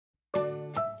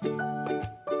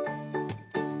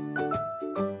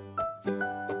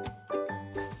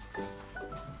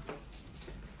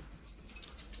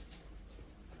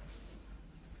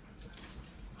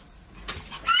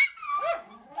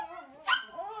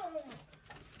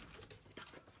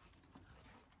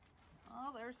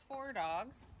there's 4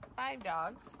 dogs, 5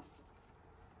 dogs.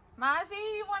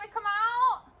 Mozzie, you want to come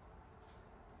out?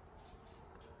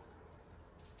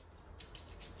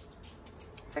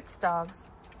 6 dogs.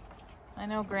 I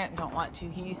know Grant don't want to.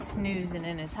 He's snoozing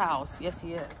in his house. Yes,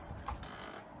 he is.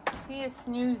 He is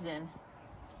snoozing.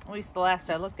 At least the last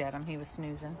I looked at him, he was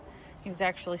snoozing. He was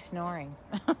actually snoring.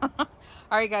 All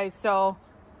right, guys. So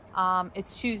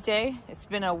it's Tuesday. It's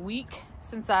been a week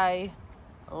since I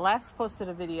last posted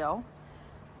a video.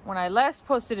 When I last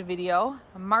posted a video,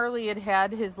 Marley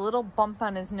had his little bump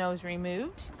on his nose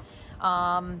removed.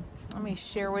 Let me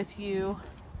share with you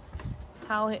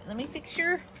how let me fix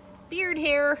your beard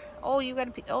hair. Oh, you got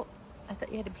a oh, I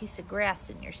thought you had a piece of grass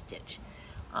in your stitch.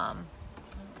 I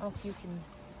don't know if you can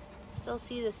still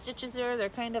see the stitches there. They're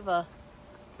kind of a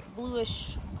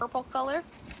bluish purple color.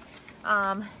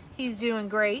 He's doing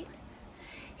great.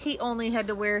 He only had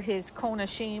to wear his cone of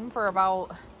shame for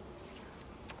about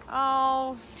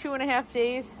 2.5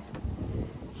 days.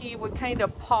 He would kind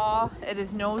of paw at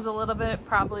his nose a little bit,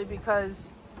 probably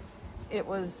because it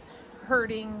was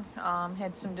hurting,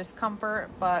 had some discomfort.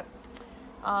 But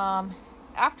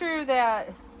after that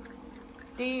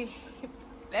day,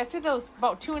 after those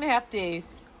about 2.5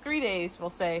 days, 3 days we'll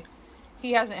say,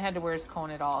 he hasn't had to wear his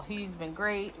cone at all. He's been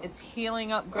great. It's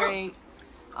healing up great,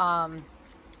 and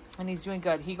he's doing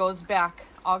good. He goes back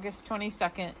August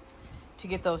 22nd to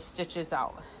get those stitches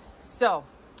out. So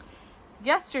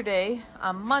yesterday,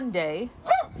 on Monday,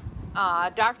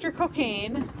 Dr.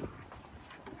 Cocaine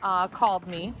called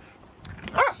me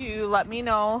to let me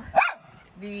know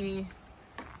the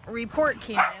report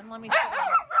came in. Let me see.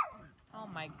 Oh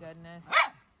my goodness.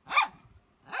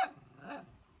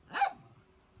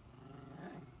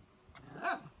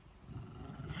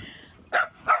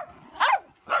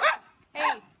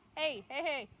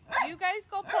 Hey, you guys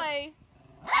go play.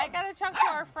 I gotta talk to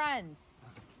our friends.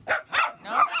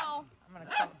 No. I'm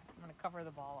gonna cover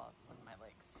the ball up with my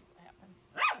legs. See what happens.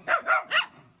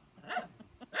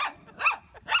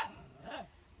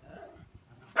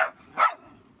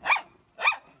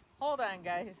 Hold on,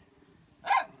 guys.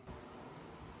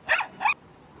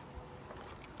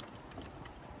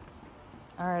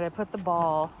 All right, I put the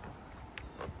ball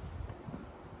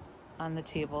on the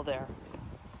table there.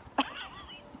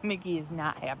 Miggy is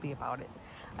not happy about it.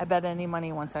 I bet any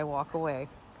money once I walk away,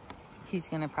 he's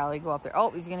going to probably go up there. Oh,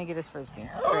 he's going to get his Frisbee.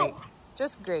 Great.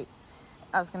 Just great.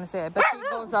 I was going to say, I bet he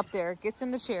goes up there, gets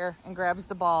in the chair, and grabs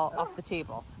the ball off the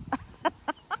table.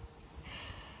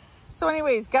 So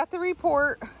anyways, got the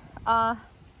report. And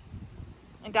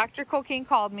Dr. Cocaine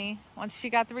called me once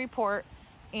she got the report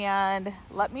and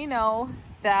let me know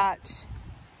that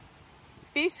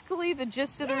basically the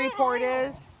gist of the report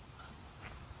is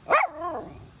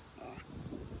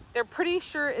they're pretty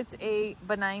sure it's a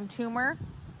benign tumor.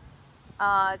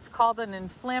 It's called an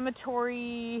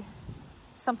inflammatory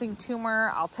something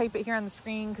tumor. I'll type it here on the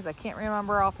screen because I can't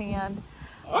remember offhand.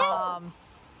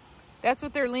 That's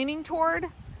what they're leaning toward.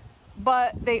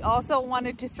 But they also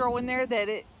wanted to throw in there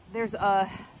that there's a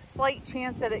slight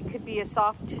chance that it could be a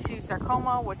soft tissue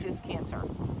sarcoma, which is cancer.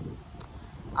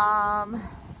 I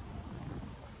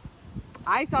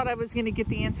thought I was going to get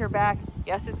the answer back.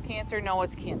 Yes, it's cancer. No,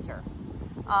 it's cancer.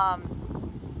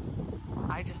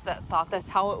 I just thought that's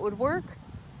how it would work,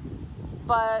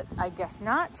 but I guess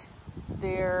not.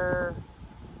 But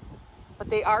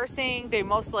they are saying they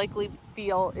most likely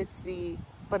feel it's the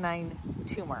benign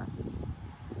tumor.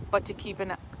 But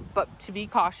to be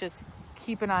cautious,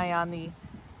 keep an eye on the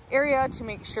area to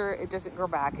make sure it doesn't grow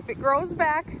back. If it grows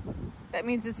back, that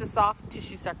means it's a soft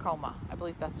tissue sarcoma. I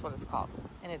believe that's what it's called,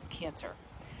 and it's cancer.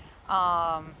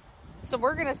 So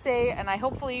we're gonna say, and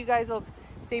hopefully you guys will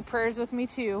say prayers with me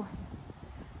too,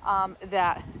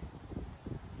 that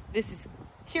this is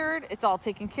cured, it's all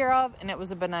taken care of, and it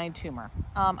was a benign tumor.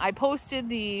 I posted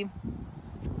the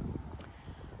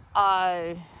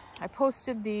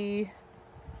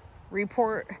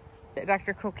report that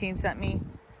Dr. Cocaine sent me.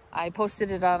 I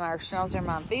posted it on our Schnauzer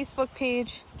Mom Facebook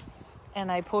page,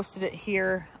 and I posted it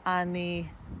here on the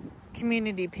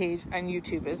community page on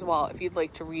YouTube as well, if you'd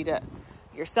like to read it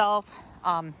yourself.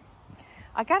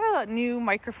 I got a new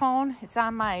microphone. It's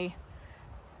on my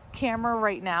camera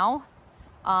right now.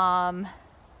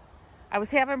 I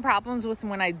was having problems with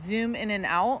when I'd zoom in and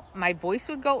out. My voice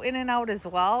would go in and out as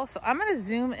well. So I'm going to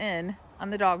zoom in on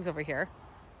the dogs over here.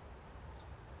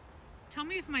 Tell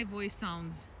me if my voice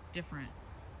sounds different.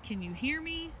 Can you hear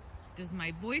me? Does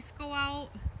my voice go out?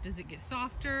 Does it get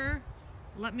softer?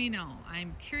 Let me know.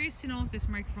 I'm curious to know if this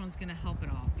microphone is going to help at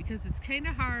all, because it's kind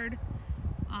of hard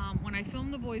when I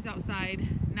film the boys outside,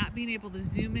 not being able to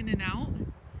zoom in and out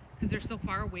because they're so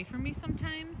far away from me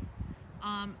sometimes.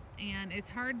 And it's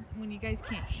hard when you guys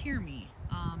can't hear me.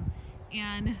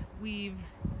 And we've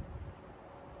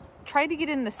tried to get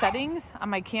in the settings on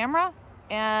my camera,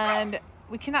 and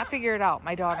we cannot figure it out,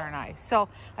 my daughter and I. So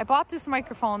I bought this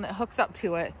microphone that hooks up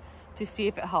to it to see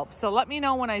if it helps. So let me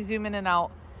know when I zoom in and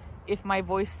out if my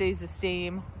voice stays the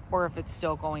same or if it's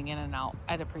still going in and out.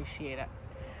 I'd appreciate it.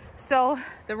 So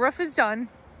the roof is done.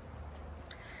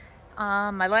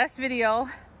 My last video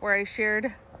where I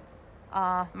shared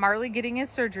Marley getting his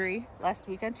surgery last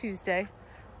week on Tuesday.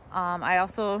 I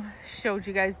also showed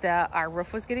you guys that our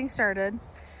roof was getting started.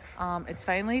 It's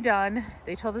finally done.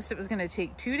 They told us it was going to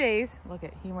take 2 days. Look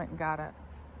at, he went and got it.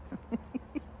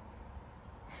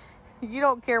 You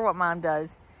don't care what mom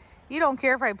does. You don't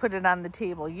care if I put it on the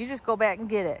table. You just go back and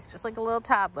get it, just like a little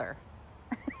toddler.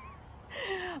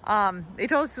 They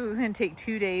told us it was going to take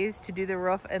 2 days to do the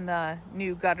roof and the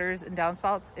new gutters and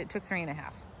downspouts. It took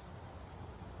 3.5.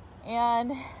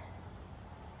 And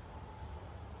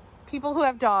people who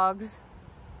have dogs,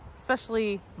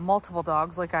 especially multiple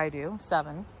dogs like I do,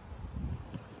 7,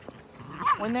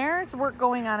 when there's work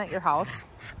going on at your house,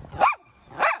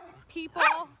 people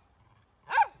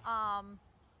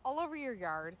all over your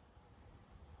yard,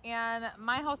 and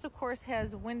my house of course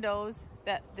has windows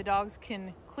that the dogs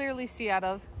can clearly see out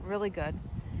of really good,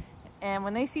 and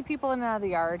when they see people in and out of the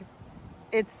yard,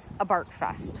 it's a bark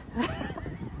fest.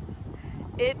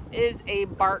 It is a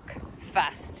bark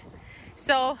fest.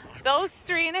 So those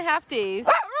 3.5 days,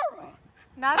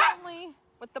 not only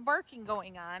with the barking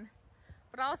going on,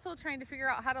 but also trying to figure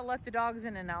out how to let the dogs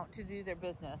in and out to do their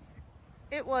business,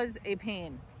 it was a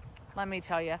pain. Let me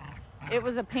tell you, it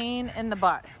was a pain in the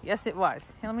butt. Yes, it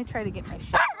was. Here, let me try to get my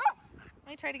shadow. Let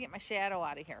me try to get my shadow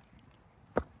out of here.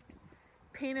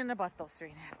 Pain in the butt those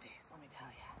 3.5 days, let me tell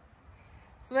you.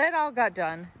 So that all got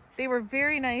done. They were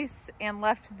very nice and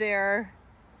left their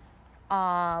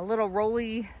little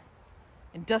rolly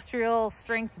industrial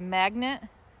strength magnet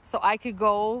so I could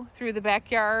go through the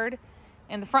backyard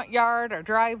and the front yard or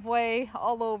driveway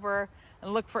all over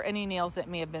and look for any nails that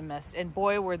may have been missed. And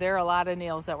boy, were there a lot of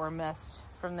nails that were missed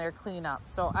from their cleanup.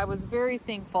 So I was very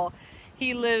thankful.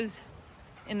 He lives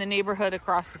in the neighborhood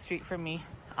across the street from me,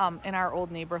 in our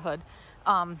old neighborhood.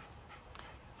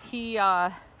 He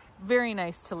very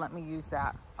nice to let me use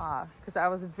that, because I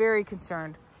was very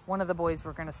concerned one of the boys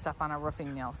were going to step on a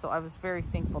roofing nail. So I was very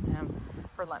thankful to him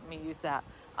for letting me use that.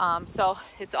 So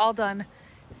it's all done.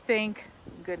 Thank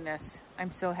goodness.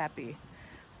 I'm so happy.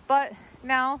 But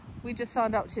now we just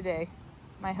found out today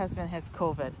my husband has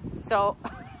COVID. So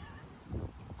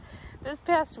this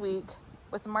past week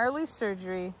with Marley's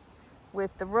surgery,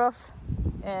 with the roof,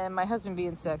 and my husband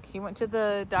being sick, he went to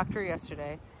the doctor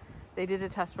yesterday. They did a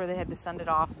test where they had to send it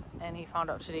off, and he found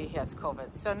out today he has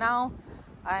COVID. So now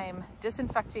I'm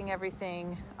disinfecting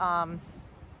everything. I'm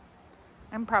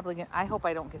probably gonna, I hope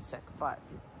I don't get sick, but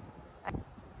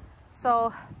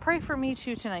so pray for me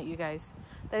too tonight, you guys,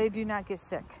 that I do not get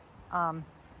sick.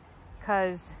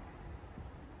 Because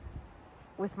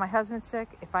with my husband sick,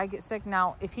 if I get sick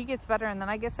now, if he gets better and then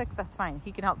I get sick, that's fine.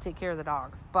 He can help take care of the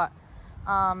dogs. But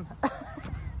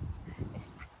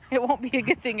it won't be a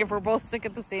good thing if we're both sick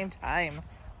at the same time.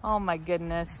 Oh my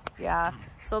goodness. Yeah.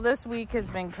 So this week has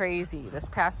been crazy. This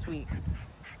past week.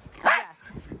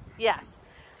 Yes.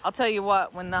 I'll tell you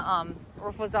what, when the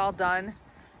roof was all done,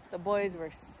 the boys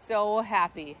were so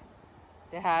happy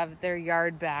to have their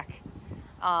yard back,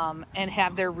 and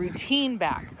have their routine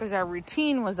back, because our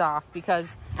routine was off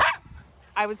because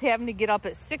I was having to get up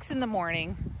at 6 in the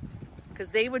morning because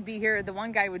they would be here. The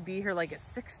one guy would be here like at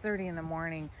 6:30 in the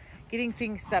morning getting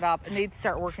things set up, and they'd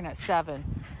start working at 7.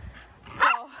 So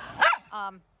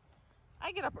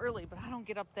I get up early, but I don't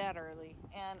get up that early.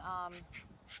 And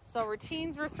so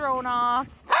routines were thrown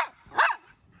off.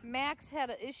 Max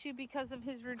had an issue because of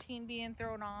his routine being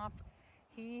thrown off.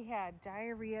 He had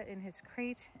diarrhea in his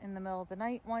crate in the middle of the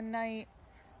night one night,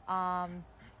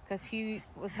 because he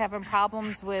was having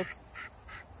problems with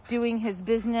doing his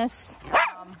business,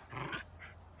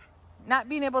 not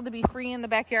being able to be free in the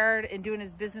backyard and doing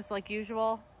his business like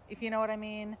usual, if you know what I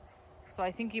mean. So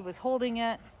I think he was holding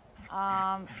it.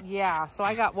 Yeah, so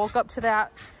I woke up to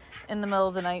that in the middle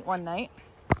of the night one night.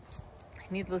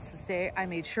 Needless to say, I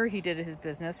made sure he did his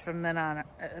business from then on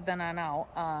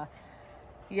out.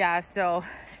 Yeah, so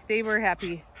they were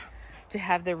happy to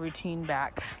have their routine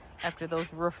back after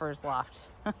those roofers left.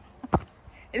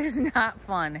 It is not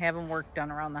fun having work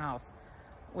done around the house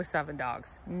with 7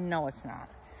 dogs. No, it's not.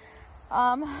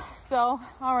 So,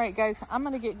 all right, guys, I'm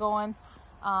going to get going.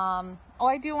 Oh,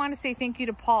 I do want to say thank you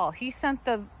to Paul. He sent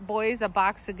the boys a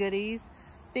box of goodies.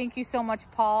 Thank you so much,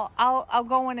 Paul. I'll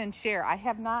go in and share. I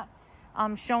have not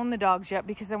shown the dogs yet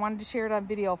because I wanted to share it on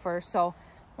video first. So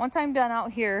once I'm done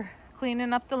out here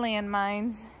cleaning up the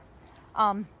landmines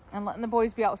and letting the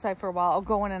boys be outside for a while, I'll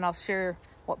go in and I'll share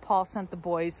what Paul sent the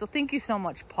boys. So thank you so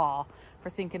much, Paul, for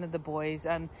thinking of the boys.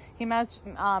 And he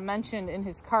mentioned in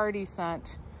his card he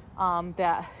sent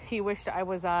that he wished I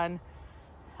was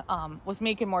was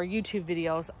making more YouTube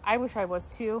videos. I wish I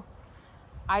was too.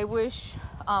 I wish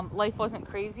life wasn't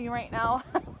crazy right now.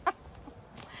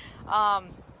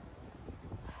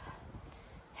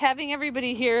 Having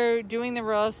everybody here, doing the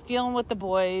roast, dealing with the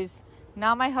boys.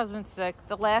 Now my husband's sick.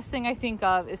 The last thing I think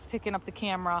of is picking up the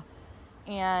camera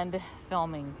and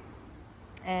filming.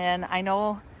 And I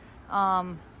know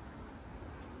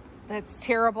that's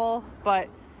terrible, but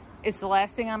it's the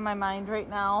last thing on my mind right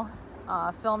now.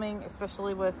 Filming,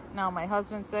 especially with now my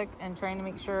husband sick, and trying to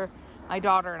make sure my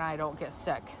daughter and I don't get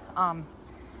sick. And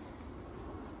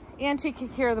taking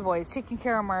care of the boys, taking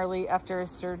care of Marley after his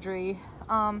surgery.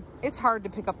 It's hard to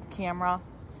pick up the camera.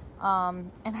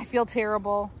 And I feel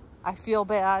terrible. I feel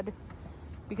bad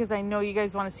because I know you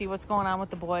guys want to see what's going on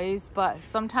with the boys, but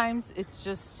sometimes it's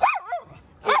just,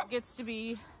 it gets to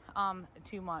be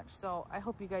too much. So I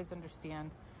hope you guys understand.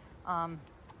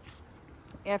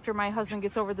 After my husband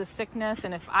gets over the sickness,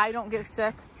 and if I don't get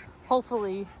sick,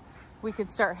 hopefully we could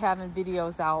start having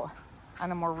videos out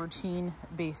on a more routine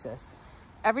basis.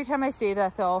 Every time I say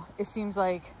that though, it seems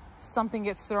like something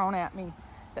gets thrown at me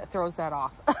that throws that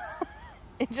off.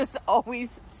 It just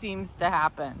always seems to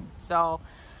happen. So,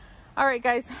 all right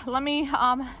guys, let me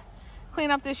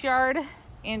clean up this yard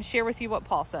and share with you what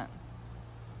Paul sent.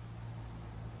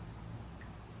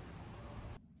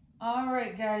 All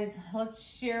right guys, let's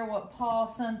share what Paul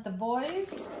sent the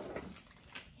boys.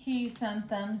 He sent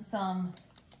them some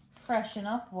freshen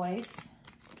up wipes.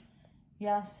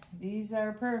 Yes, these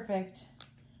are perfect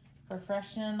for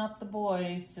freshening up the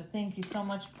boys. So thank you so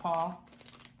much, Paul.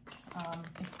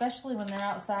 Especially when they're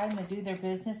outside and they do their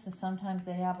business, and sometimes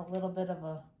they have a little bit of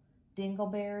a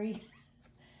dingleberry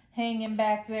hanging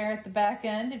back there at the back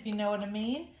end, if you know what I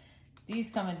mean. These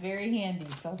come in very handy,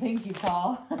 so thank you,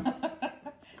 Paul.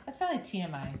 That's probably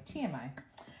TMI.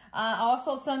 I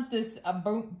also sent this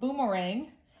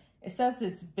boomerang. It says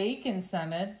it's bacon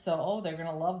scented, so they're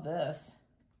gonna love this.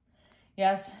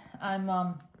 Yes,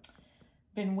 I'm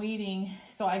been waiting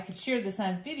so I could share this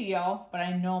on video, but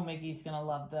I know Miggy's gonna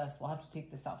love this. We'll have to take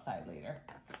this outside later.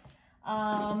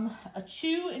 A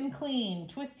chew and clean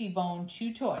twisty bone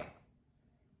chew toy.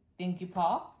 Thank you,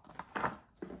 Paul.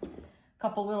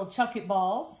 Couple little chuck it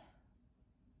balls.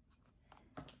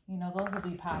 You know, those will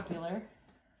be popular.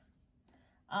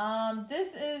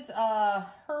 This is a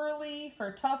Hurley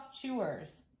for tough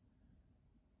chewers.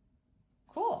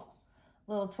 Cool.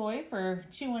 Little toy for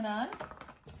chewing on.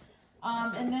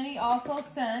 And then he also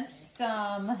sent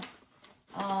some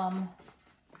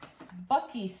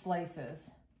Bucky slices.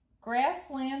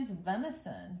 Grasslands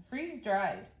venison, freeze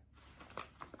dried.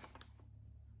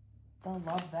 They'll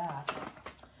love that.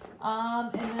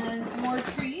 And then some more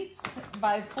treats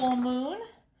by Full Moon.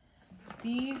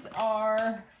 These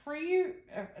are free,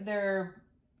 they're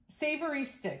savory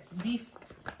sticks,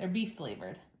 they're beef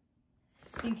flavored.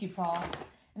 Thank you, Paul.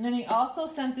 And then he also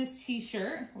sent this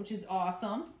t-shirt, which is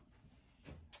awesome.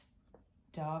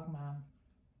 Dog Mom.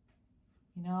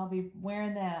 You know, I'll be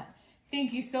wearing that.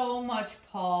 Thank you so much,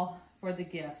 Paul, for the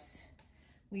gifts.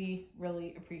 We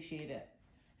really appreciate it.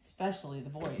 Especially the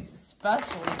boys,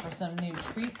 especially for some new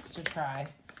treats to try.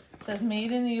 It says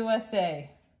made in the USA.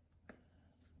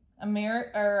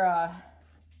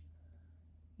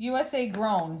 USA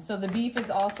grown. So the beef is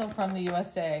also from the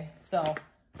USA. So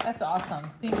that's awesome.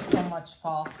 Thanks so much,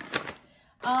 Paul.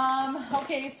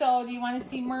 Okay, so do you want to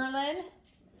see Merlin?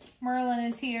 Merlin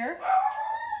is here.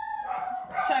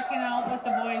 Checking out what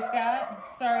the boys got.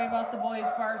 Sorry about the boys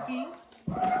barking.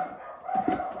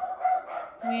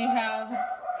 We have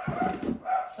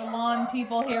the lawn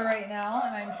people here right now,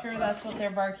 and I'm sure that's what they're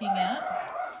barking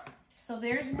at. So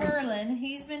there's Merlin.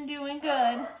 He's been doing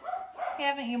good.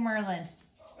 Haven't you, Merlin?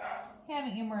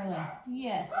 Haven't you, Merlin?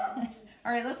 Yes.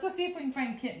 All right, let's go see if we can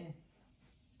find Kitten.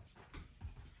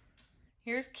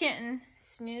 Here's Kitten,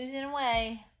 snoozing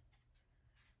away.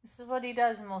 This is what he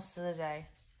does most of the day.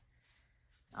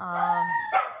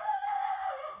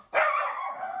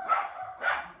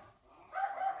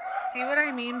 See what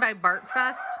I mean by bark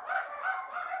fest?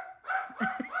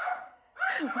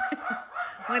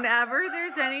 Whenever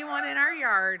there's anyone in our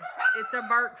yard, it's a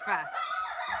bark fest.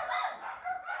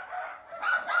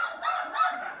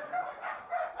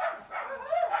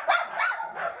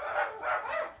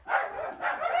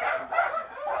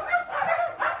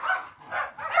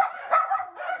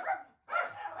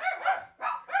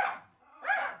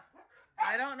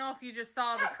 I don't know if you just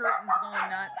saw the curtains going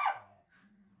nuts.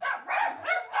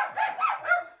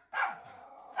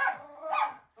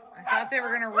 I thought they were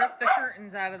going to rip the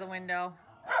curtains out of the window.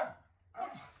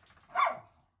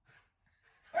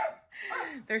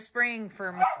 They're spraying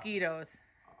for mosquitoes.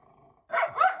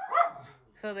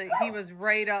 So that he was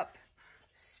right up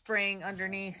spraying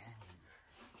underneath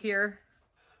here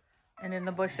and in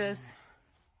the bushes.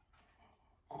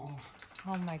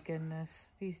 Oh my goodness,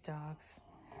 these dogs.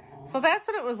 So that's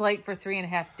what it was like for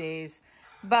 3.5 days.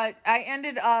 But I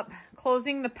ended up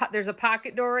closing there's a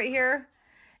pocket door right here.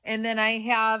 And then I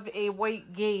have a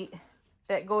white gate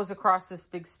that goes across this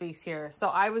big space here. So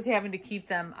I was having to keep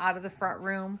them out of the front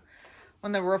room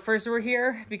when the roofers were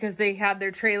here because they had their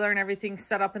trailer and everything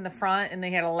set up in the front and they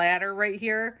had a ladder right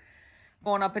here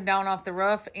going up and down off the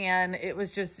roof, and it was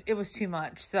too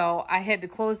much. So I had to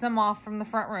close them off from the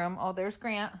front room. Oh, there's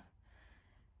Grant.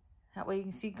 That way you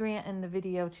can see Grant in the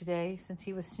video today since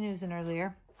he was snoozing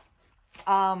earlier.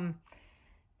 And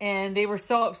they were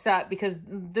so upset because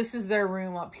this is their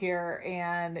room up here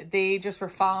and they just were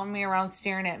following me around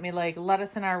staring at me like, let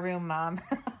us in our room, Mom.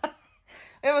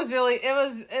 It was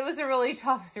a really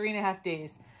tough 3.5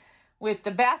 days with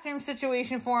the bathroom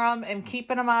situation for them and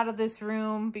keeping them out of this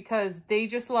room because they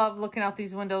just love looking out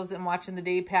these windows and watching the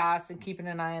day pass and keeping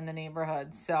an eye on the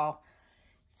neighborhood. So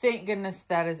thank goodness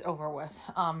that is over with.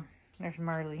 There's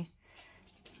Marley.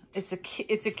 It's a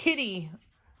kitty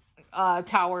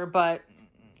tower, but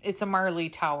it's a Marley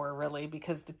tower really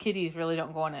because the kitties really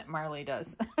don't go in it. Marley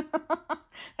does.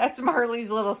 That's Marley's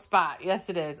little spot.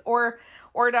 Yes, it is. Or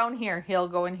down here. He'll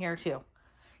go in here too.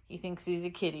 He thinks he's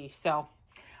a kitty. So,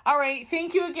 all right.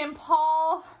 Thank you again,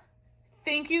 Paul.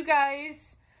 Thank you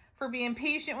guys for being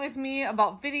patient with me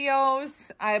about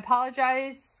videos. I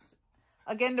apologize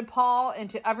again to Paul and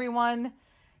to everyone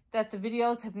that the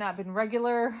videos have not been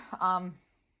regular.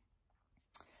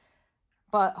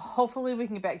 But hopefully we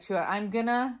can get back to it. I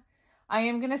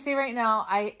am gonna say right now,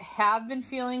 I have been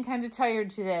feeling kind of tired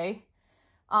today.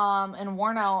 And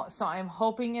worn out. So I'm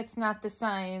hoping it's not the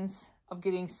signs of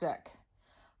getting sick.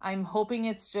 I'm hoping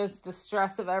it's just the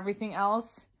stress of everything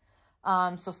else.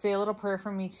 So say a little prayer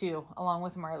for me too, along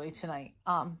with Marley tonight,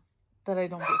 that I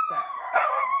don't get sick.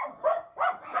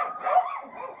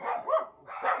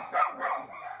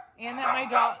 And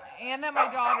that my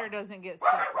daughter doesn't get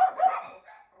sick.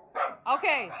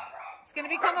 Okay. It's going to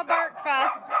become a bark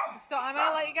fest. So I'm going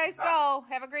to let you guys go.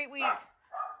 Have a great week.